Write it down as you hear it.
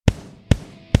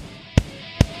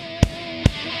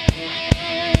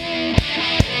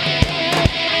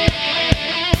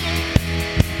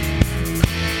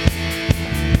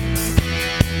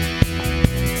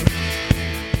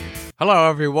Hello,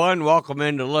 everyone. Welcome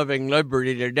into Living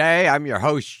Liberty today. I'm your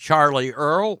host, Charlie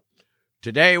Earl.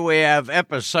 Today we have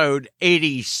episode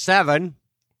 87,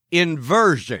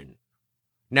 Inversion.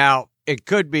 Now, it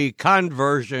could be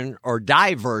conversion or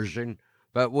diversion,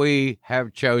 but we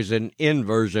have chosen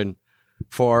inversion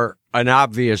for an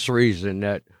obvious reason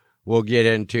that we'll get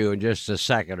into in just a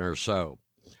second or so.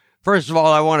 First of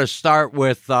all, I want to start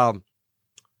with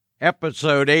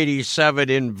episode 87,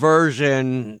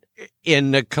 Inversion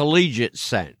in the collegiate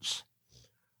sense.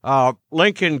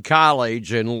 Lincoln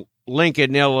College in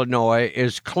Lincoln, Illinois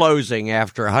is closing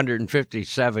after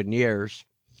 157 years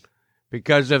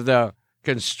because of the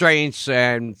constraints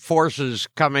and forces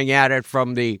coming at it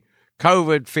from the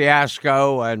COVID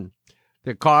fiasco and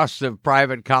the cost of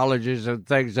private colleges and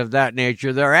things of that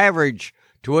nature. Their average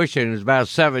tuition is about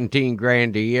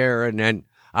 $17,000 a year, and then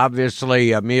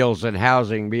obviously meals and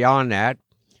housing beyond that.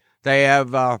 They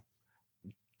have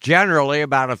generally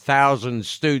about 1,000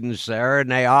 students there,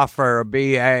 and they offer a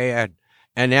BA and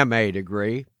an MA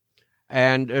degree.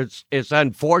 And it's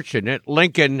unfortunate.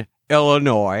 Lincoln,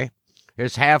 Illinois,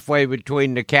 is halfway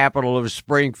between the capital of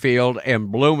Springfield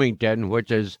and Bloomington,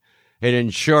 which is an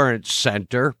insurance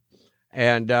center.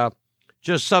 And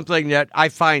just something that I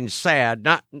find sad,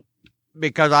 not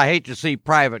because I hate to see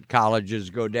private colleges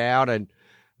go down and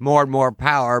more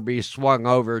power be swung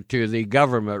over to the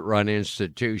government-run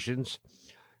institutions.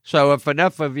 So if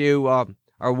enough of you are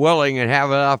willing and have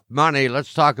enough money,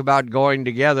 let's talk about going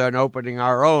together and opening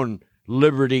our own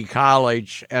Liberty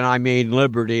College, and I mean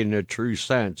liberty in the true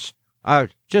sense.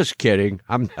 Just kidding.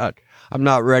 I'm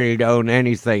not ready to own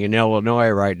anything in Illinois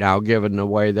right now, given the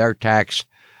way their tax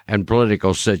and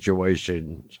political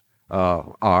situations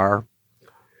are.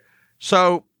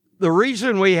 So the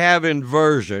reason we have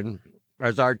inversion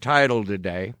as our title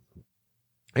today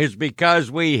is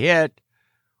because we hit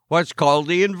what's called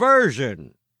the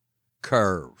inversion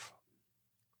curve.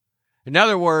 In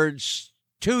other words,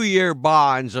 2-year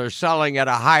bonds are selling at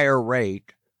a higher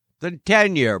rate than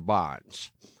 10-year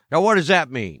bonds. Now, what does that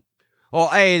mean? Well,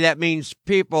 that means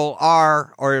people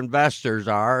are, or investors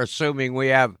are, assuming we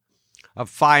have a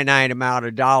finite amount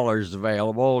of dollars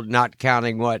available, not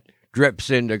counting what drips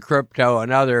into crypto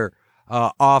and other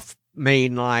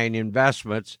off-mainline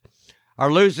investments,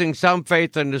 are losing some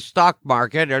faith in the stock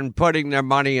market and putting their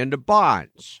money into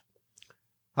bonds,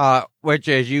 which,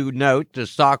 as you note, the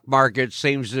stock market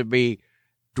seems to be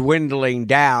dwindling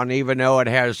down, even though it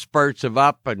has spurts of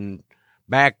up and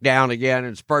back down again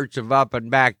and spurts of up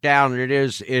and back down. It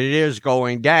is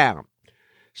going down.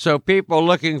 So people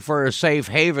looking for a safe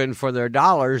haven for their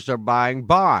dollars are buying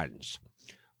bonds.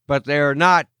 But they're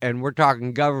not, and we're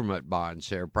talking government bonds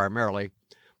here primarily,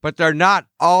 but they're not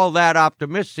all that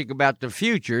optimistic about the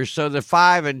future. So the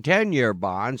 5 and 10-year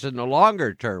bonds and the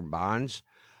longer-term bonds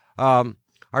are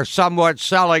somewhat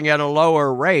selling at a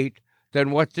lower rate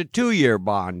than what the 2-year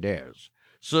bond is.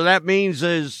 So that means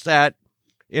is that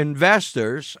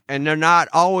investors, and they're not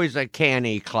always a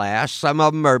canny class, some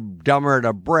of them are dumber than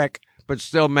a brick, but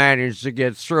still manage to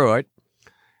get through it,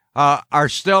 are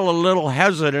still a little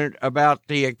hesitant about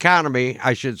the economy.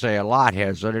 I should say a lot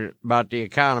hesitant about the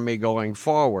economy going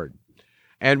forward.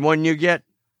 And when you get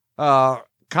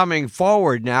coming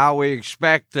forward now, we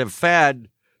expect the Fed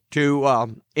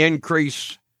to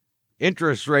increase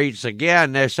interest rates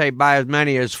again. They say by as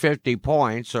many as 50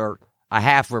 points, or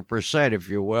 0.5%, if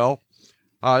you will.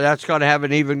 That's going to have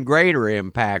an even greater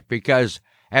impact because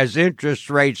as interest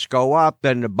rates go up,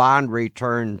 then the bond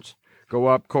returns go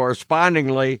up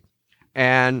correspondingly,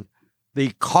 and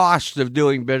the cost of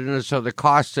doing business, or the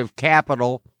cost of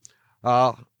capital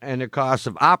and the cost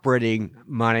of operating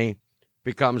money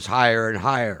becomes higher and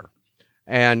higher.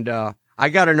 And I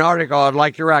got an article I'd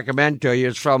like to recommend to you.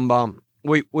 It's from,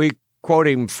 we quote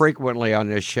him frequently on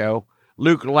this show,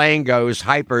 Luke Lango's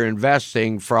Hyper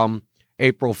Investing from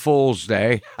April Fool's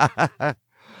Day.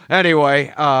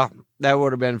 Anyway, that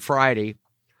would have been Friday.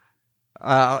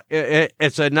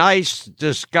 It's a nice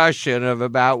discussion of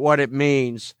about what it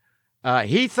means.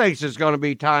 He thinks it's going to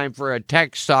be time for a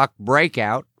tech stock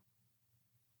breakout,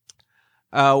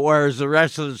 whereas the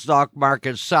rest of the stock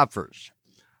market suffers.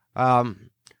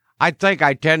 I think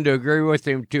I tend to agree with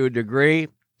him to a degree,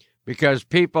 because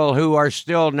people who are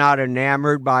still not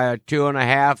enamored by a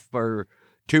 2.5 or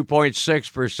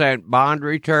 2.6% bond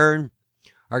return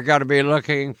are going to be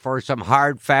looking for some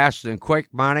hard, fast, and quick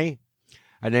money,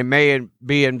 and they may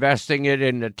be investing it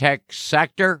in the tech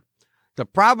sector. The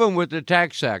problem with the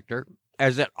tech sector,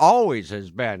 as it always has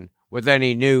been with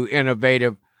any new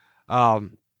innovative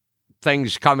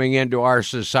things coming into our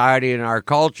society and our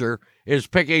culture, is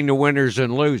picking the winners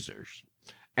and losers.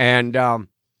 And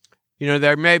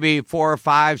There may be 4 or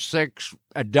 5, 6,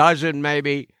 a dozen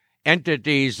maybe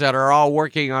entities that are all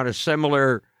working on a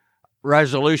similar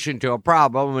resolution to a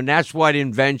problem, and that's what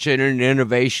invention and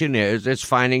innovation is. It's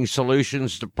finding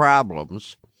solutions to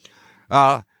problems.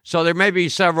 So there may be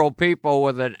several people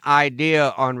with an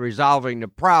idea on resolving the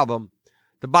problem.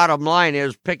 The bottom line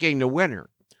is picking the winner.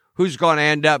 Who's going to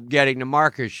end up getting the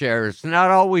market share? It's not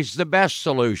always the best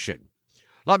solution.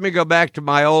 Let me go back to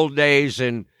my old days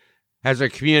as a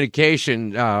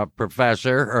communication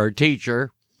professor or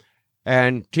teacher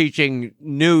and teaching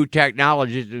new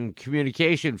technologies in the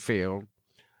communication field.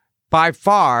 By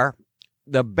far,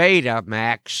 the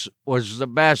Betamax was the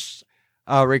best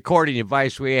recording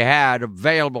device we had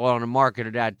available on the market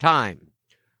at that time.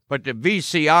 But the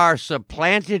VCR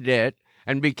supplanted it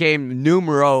and became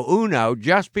numero uno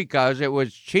just because it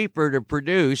was cheaper to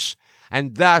produce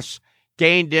and thus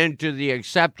gained into the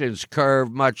acceptance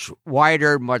curve much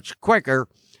wider, much quicker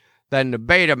than the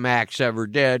Betamax ever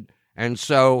did. And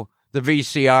so the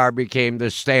VCR became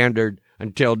the standard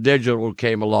until digital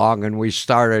came along and we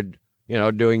started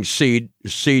doing CDVs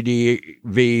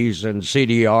and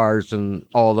CDRs and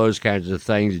all those kinds of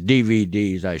things,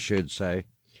 DVDs, I should say.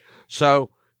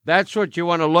 So that's what you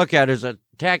want to look at as a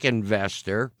tech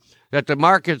investor, that the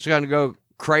market's going to go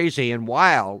crazy and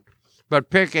wild, but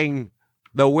picking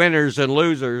the winners and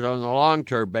losers on the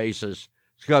long-term basis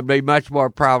is going to be much more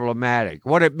problematic.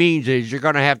 What it means is you're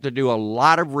going to have to do a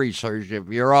lot of research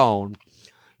of your own,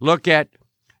 look at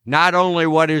not only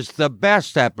what is the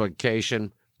best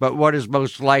application, but what is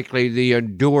most likely the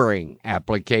enduring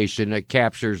application that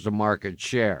captures the market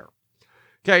share.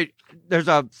 Okay, there's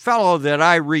a fellow that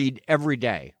I read every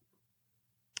day,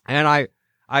 and I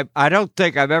don't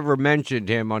think I've ever mentioned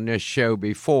him on this show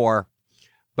before,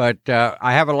 but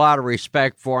I have a lot of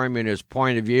respect for him and his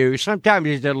point of view. Sometimes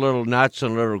he's a little nuts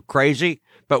and a little crazy,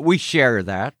 but we share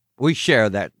that. We share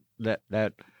that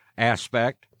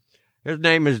aspect. His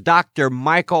name is Dr.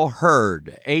 Michael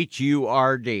Hurd,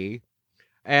 Hurd.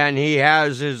 And he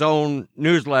has his own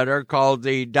newsletter called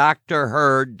the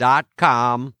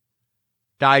drhurd.com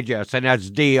digest, and that's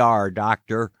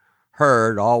Dr.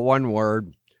 Hurd, all one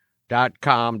word,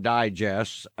 .com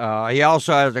digest. He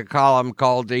also has a column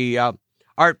called the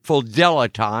Artful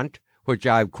Dilettante, which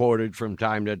I've quoted from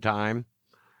time to time.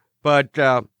 But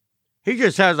he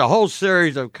just has a whole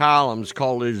series of columns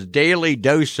called his Daily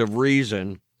Dose of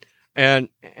Reason, and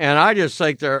I just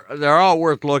think they're all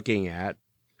worth looking at.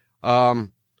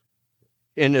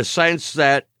 In the sense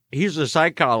that he's a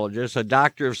psychologist, a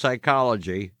doctor of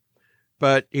psychology,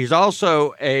 but he's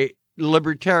also a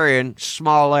libertarian,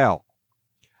 small L,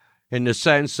 in the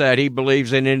sense that he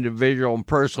believes in individual and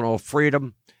personal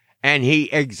freedom, and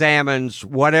he examines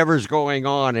whatever's going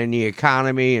on in the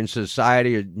economy and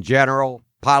society in general,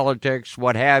 politics,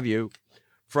 what have you,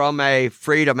 from a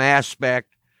freedom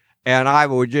aspect. And I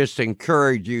would just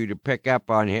encourage you to pick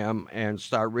up on him and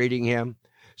start reading him.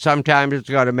 Sometimes it's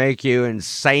going to make you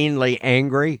insanely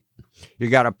angry. You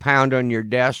got to pound on your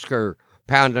desk or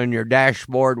pound on your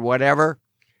dashboard, whatever.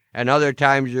 And other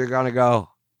times you're going to go,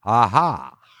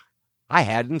 aha, I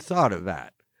hadn't thought of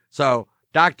that. So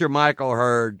Dr. Michael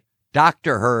Hurd,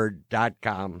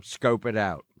 drhurd.com, scope it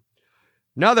out.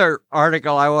 Another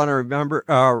article I want to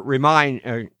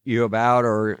remind you about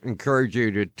or encourage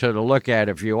you to look at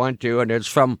if you want to, and it's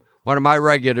from one of my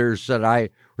regulars that I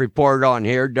report on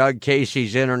here, Doug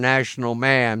Casey's International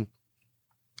Man.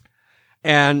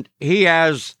 And he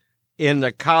has, in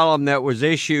the column that was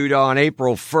issued on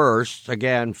April 1st,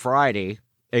 again, Friday,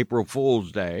 April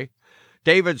Fool's Day,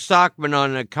 David Stockman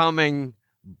on the coming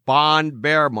bond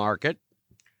bear market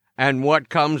and what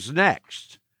comes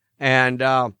next. And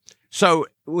so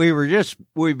we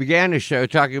began the show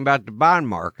talking about the bond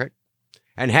market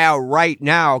and how right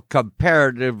now,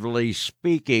 comparatively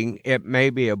speaking, it may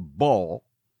be a bull.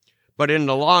 But in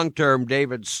the long term,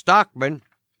 David Stockman,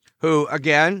 who,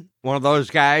 again, one of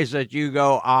those guys that you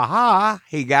go, aha,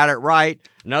 he got it right.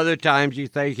 And other times you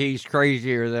think he's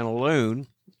crazier than a loon,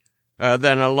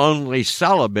 than a lonely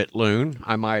celibate loon,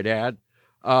 I might add.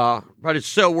 But it's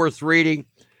still worth reading.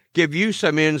 Give you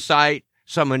some insight,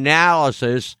 some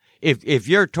analysis. If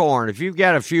you're torn, if you've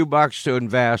got a few bucks to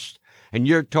invest and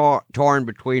you're torn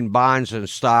between bonds and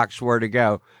stocks, where to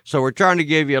go. So we're trying to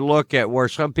give you a look at where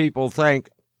some people think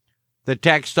the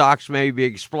tech stocks may be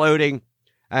exploding,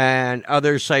 and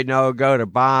others say, no, go to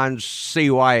bonds,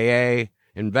 CYA,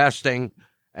 investing.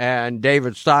 And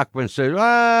David Stockman says,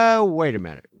 oh, wait a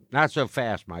minute. Not so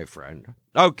fast, my friend.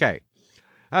 Okay.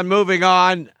 And moving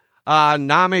on,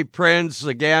 Nami Prince,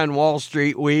 again, Wall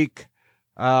Street Week,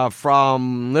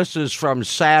 this is from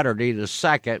Saturday the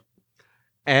 2nd.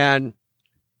 And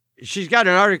she's got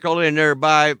an article in there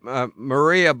by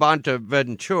Maria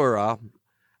Bontaventura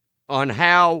on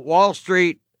how Wall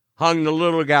Street hung the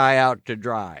little guy out to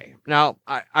dry. Now,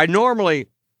 I normally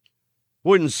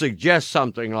wouldn't suggest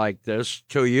something like this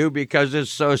to you because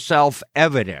it's so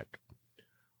self-evident.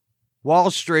 Wall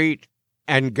Street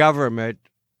and government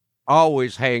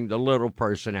always hang the little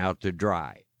person out to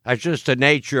dry. That's just the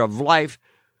nature of life.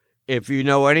 If you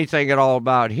know anything at all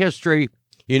about history,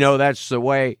 you know that's the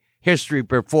way history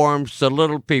performs. The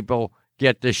little people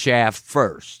get the shaft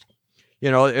first. You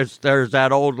know, there's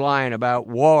that old line about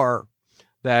war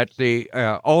that the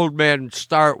old men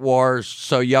start wars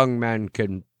so young men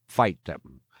can fight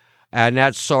them. And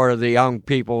that's sort of the young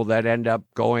people that end up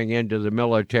going into the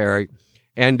military,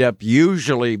 end up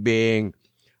usually being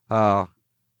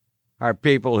are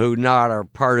people who not are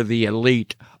part of the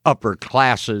elite upper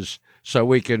classes, so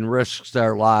we can risk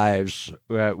their lives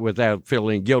without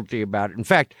feeling guilty about it. In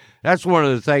fact, that's one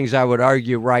of the things I would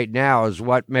argue right now is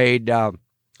what made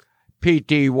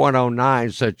PT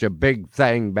 109 such a big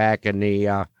thing back in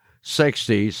the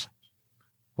 60s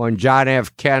when John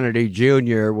F. Kennedy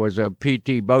Jr. was a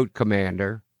PT boat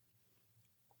commander.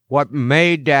 What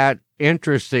made that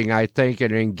interesting, I think,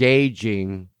 and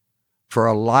engaging for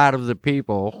a lot of the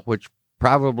people, which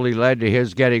probably led to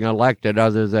his getting elected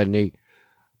other than the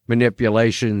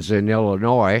manipulations in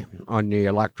Illinois on the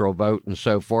electoral vote and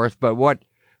so forth. But what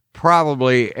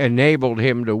probably enabled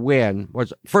him to win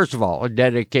was, first of all, a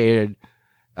dedicated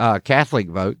Catholic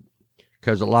vote,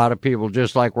 because a lot of people,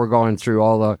 just like we're going through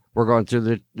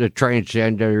the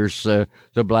transgenders,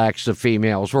 the blacks, the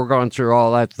females, we're going through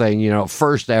all that thing, you know,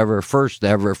 first ever,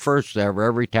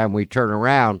 every time we turn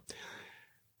around.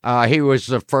 He was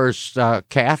the first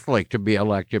Catholic to be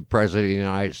elected president of the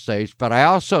United States. But I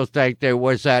also think there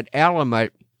was that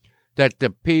element that the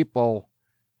people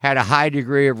had a high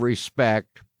degree of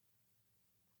respect,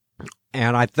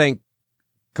 and I think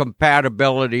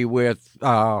compatibility with,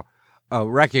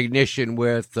 recognition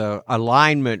with,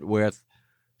 alignment with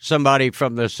somebody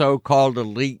from the so-called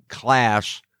elite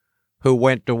class who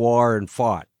went to war and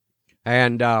fought.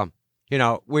 And, you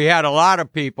know, we had a lot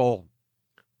of people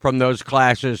from those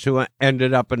classes who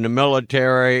ended up in the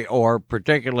military, or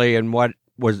particularly in what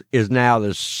is now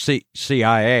the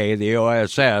CIA, the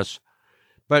OSS.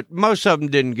 But most of them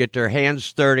didn't get their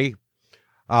hands dirty.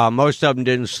 Most of them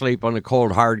didn't sleep on the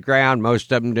cold, hard ground.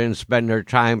 Most of them didn't spend their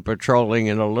time patrolling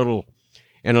in a little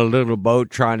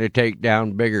boat trying to take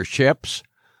down bigger ships.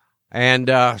 And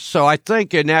so I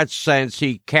think in that sense,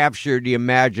 he captured the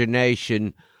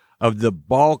imagination of the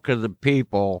bulk of the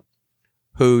people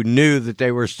who knew that they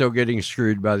were still getting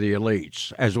screwed by the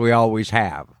elites, as we always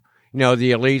have. You know,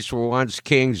 the elites were once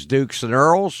kings, dukes, and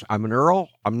earls. I'm an earl.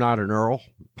 I'm not an earl.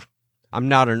 I'm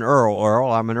not an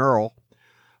earl, I'm an earl.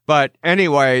 But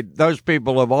anyway, those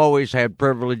people have always had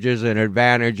privileges and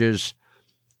advantages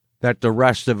that the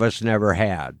rest of us never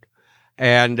had.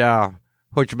 And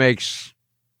which makes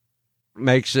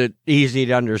it easy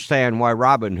to understand why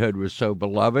Robin Hood was so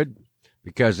beloved,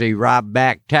 because he robbed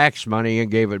back tax money and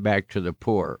gave it back to the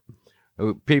poor.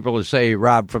 People who say he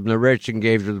robbed from the rich and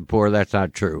gave to the poor, that's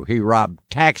not true. He robbed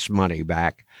tax money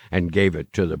back and gave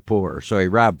it to the poor. So he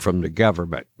robbed from the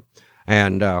government,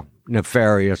 and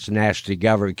nefarious, nasty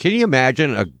government. Can you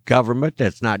imagine a government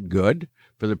that's not good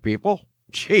for the people?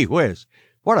 Gee whiz,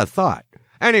 what a thought.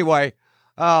 Anyway,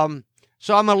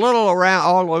 so I'm a little around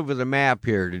all over the map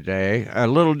here today, a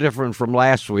little different from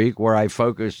last week where I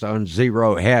focused on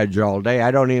zero hedge all day.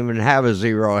 I don't even have a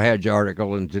zero hedge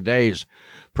article in today's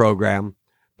program,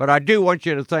 but I do want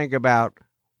you to think about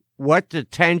what the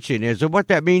tension is and what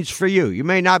that means for you. You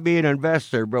may not be an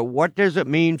investor, but what does it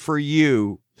mean for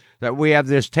you that we have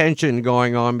this tension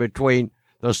going on between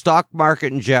the stock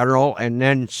market in general and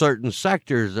then certain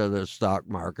sectors of the stock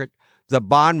market, the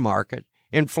bond market,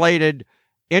 inflated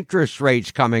interest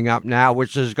rates coming up now,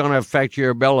 which is going to affect your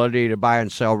ability to buy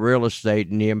and sell real estate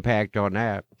and the impact on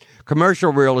that.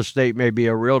 Commercial real estate may be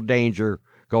a real danger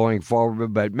going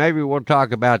forward, but maybe we'll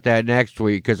talk about that next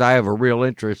week because I have a real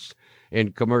interest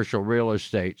in commercial real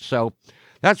estate. So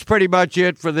that's pretty much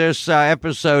it for this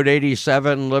episode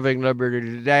 87, Living Liberty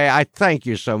Today. I thank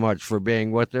you so much for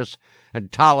being with us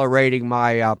and tolerating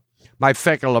my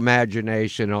fickle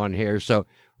imagination on here. So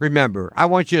remember, I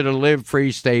want you to live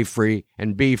free, stay free,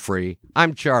 and be free.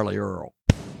 I'm Charlie Earl.